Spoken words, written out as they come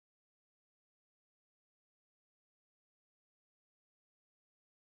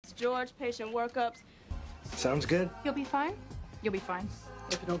George, patient workups. Sounds good. You'll be fine? You'll be fine.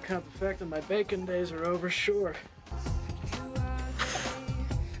 If you don't count the fact that my bacon days are over, sure.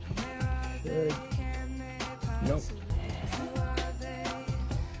 Good. Nope.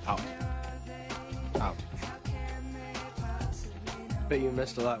 Out. Out. Bet you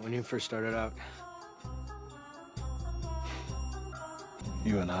missed a lot when you first started out.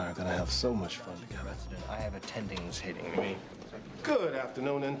 You and I are gonna have so much fun together. I have attendings hitting me. Good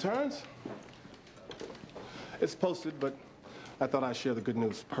afternoon, interns. It's posted, but I thought I'd share the good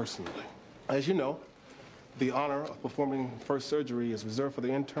news personally. As you know, the honor of performing first surgery is reserved for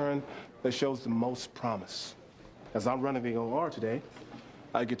the intern that shows the most promise. As I'm running the OR today,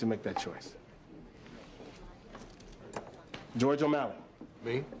 I get to make that choice. George O'Malley.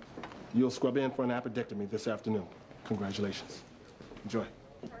 Me? You'll scrub in for an appendectomy this afternoon. Congratulations. Enjoy.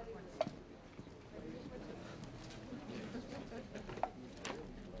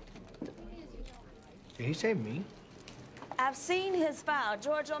 Did he say me? I've seen his file.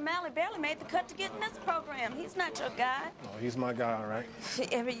 George O'Malley barely made the cut to get in this program. He's not your guy. Oh, he's my guy, all right.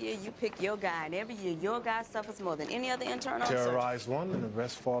 Every year you pick your guy, and every year your guy suffers more than any other intern on search. Terrorize one, and the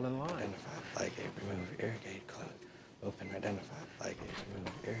rest fall in line. Identified, ligate, remove, irrigate, close. Open, identified, ligate,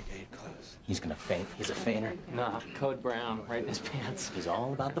 remove, irrigate, close. He's gonna faint. He's a fainter. Nah, code brown, right in his pants. He's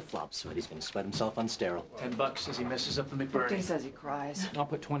all about the flop sweat. He's gonna sweat himself on sterile. $10 says he messes up the McBurney. 50 says he cries. I'll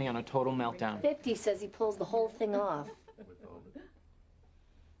put 20 on a total meltdown. 50 says he pulls the whole thing off.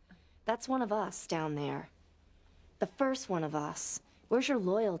 That's one of us down there. The first one of us. Where's your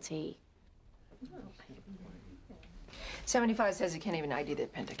loyalty? 75 says he can't even ID the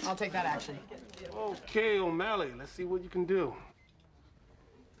appendix. I'll take that action. Okay, O'Malley, let's see what you can do.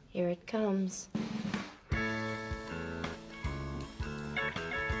 Here it comes.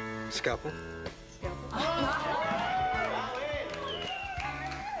 Scalpel?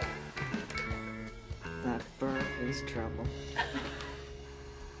 That burr is trouble.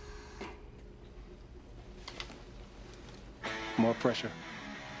 More pressure.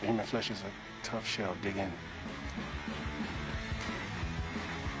 The human flesh is a tough shell. Dig in.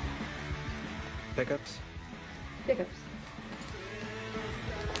 Pickups? Pickups.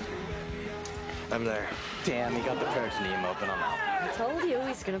 I'm there. Damn, he got the peritoneum open. I'm out. I told you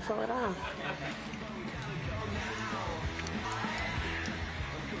he's gonna pull it off.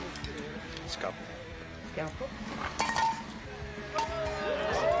 Scalpel. Scalpel.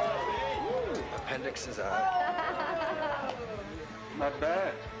 Appendix is out. Not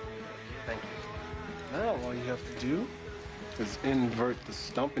bad. Thank you. Now, all you have to do is invert the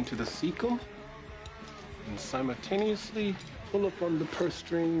stump into the cecum and simultaneously pull up on the purse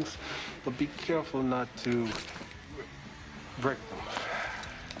strings, but be careful not to break them.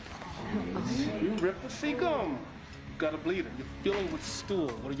 You rip the cecum. You got a bleeder. You're filling with stool.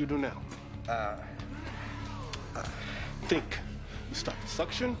 What do you do now? Think. You stop the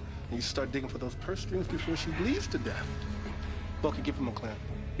suction, and you start digging for those purse strings before she bleeds to death. Bucky, give him a clamp.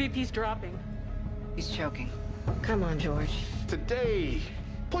 BP's dropping. He's choking. Come on, George. Today,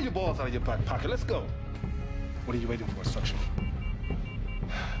 pull your balls out of your back pocket. Let's go. What are you waiting for, suction?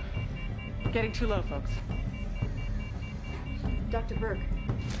 Getting too low, folks. Dr. Burke.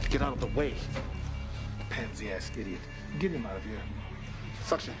 Get out of the way. Pansy-ass idiot. Get him out of here.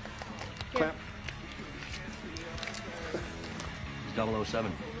 Suction. Clamp.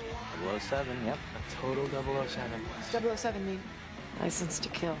 007. 007, yep. A total 007. What's 007 mean? License to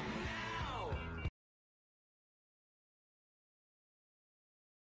kill.